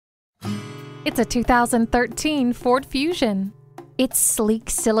It's a 2013 Ford Fusion. Its sleek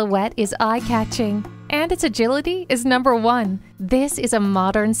silhouette is eye-catching, and its agility is number one. This is a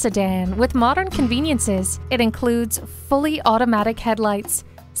modern sedan with modern conveniences. It includes fully automatic headlights,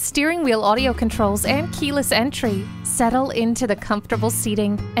 steering wheel audio controls, and keyless entry. Settle into the comfortable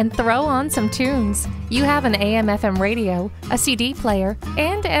seating and throw on some tunes. You have an AM/FM radio, a CD player,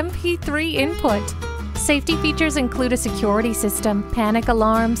 and MP3 input. Safety features include a security system, panic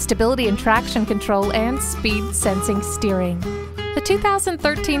alarm, stability and traction control, and speed sensing steering. The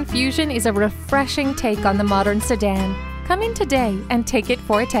 2013 Fusion is a refreshing take on the modern sedan. Come in today and take it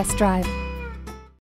for a test drive.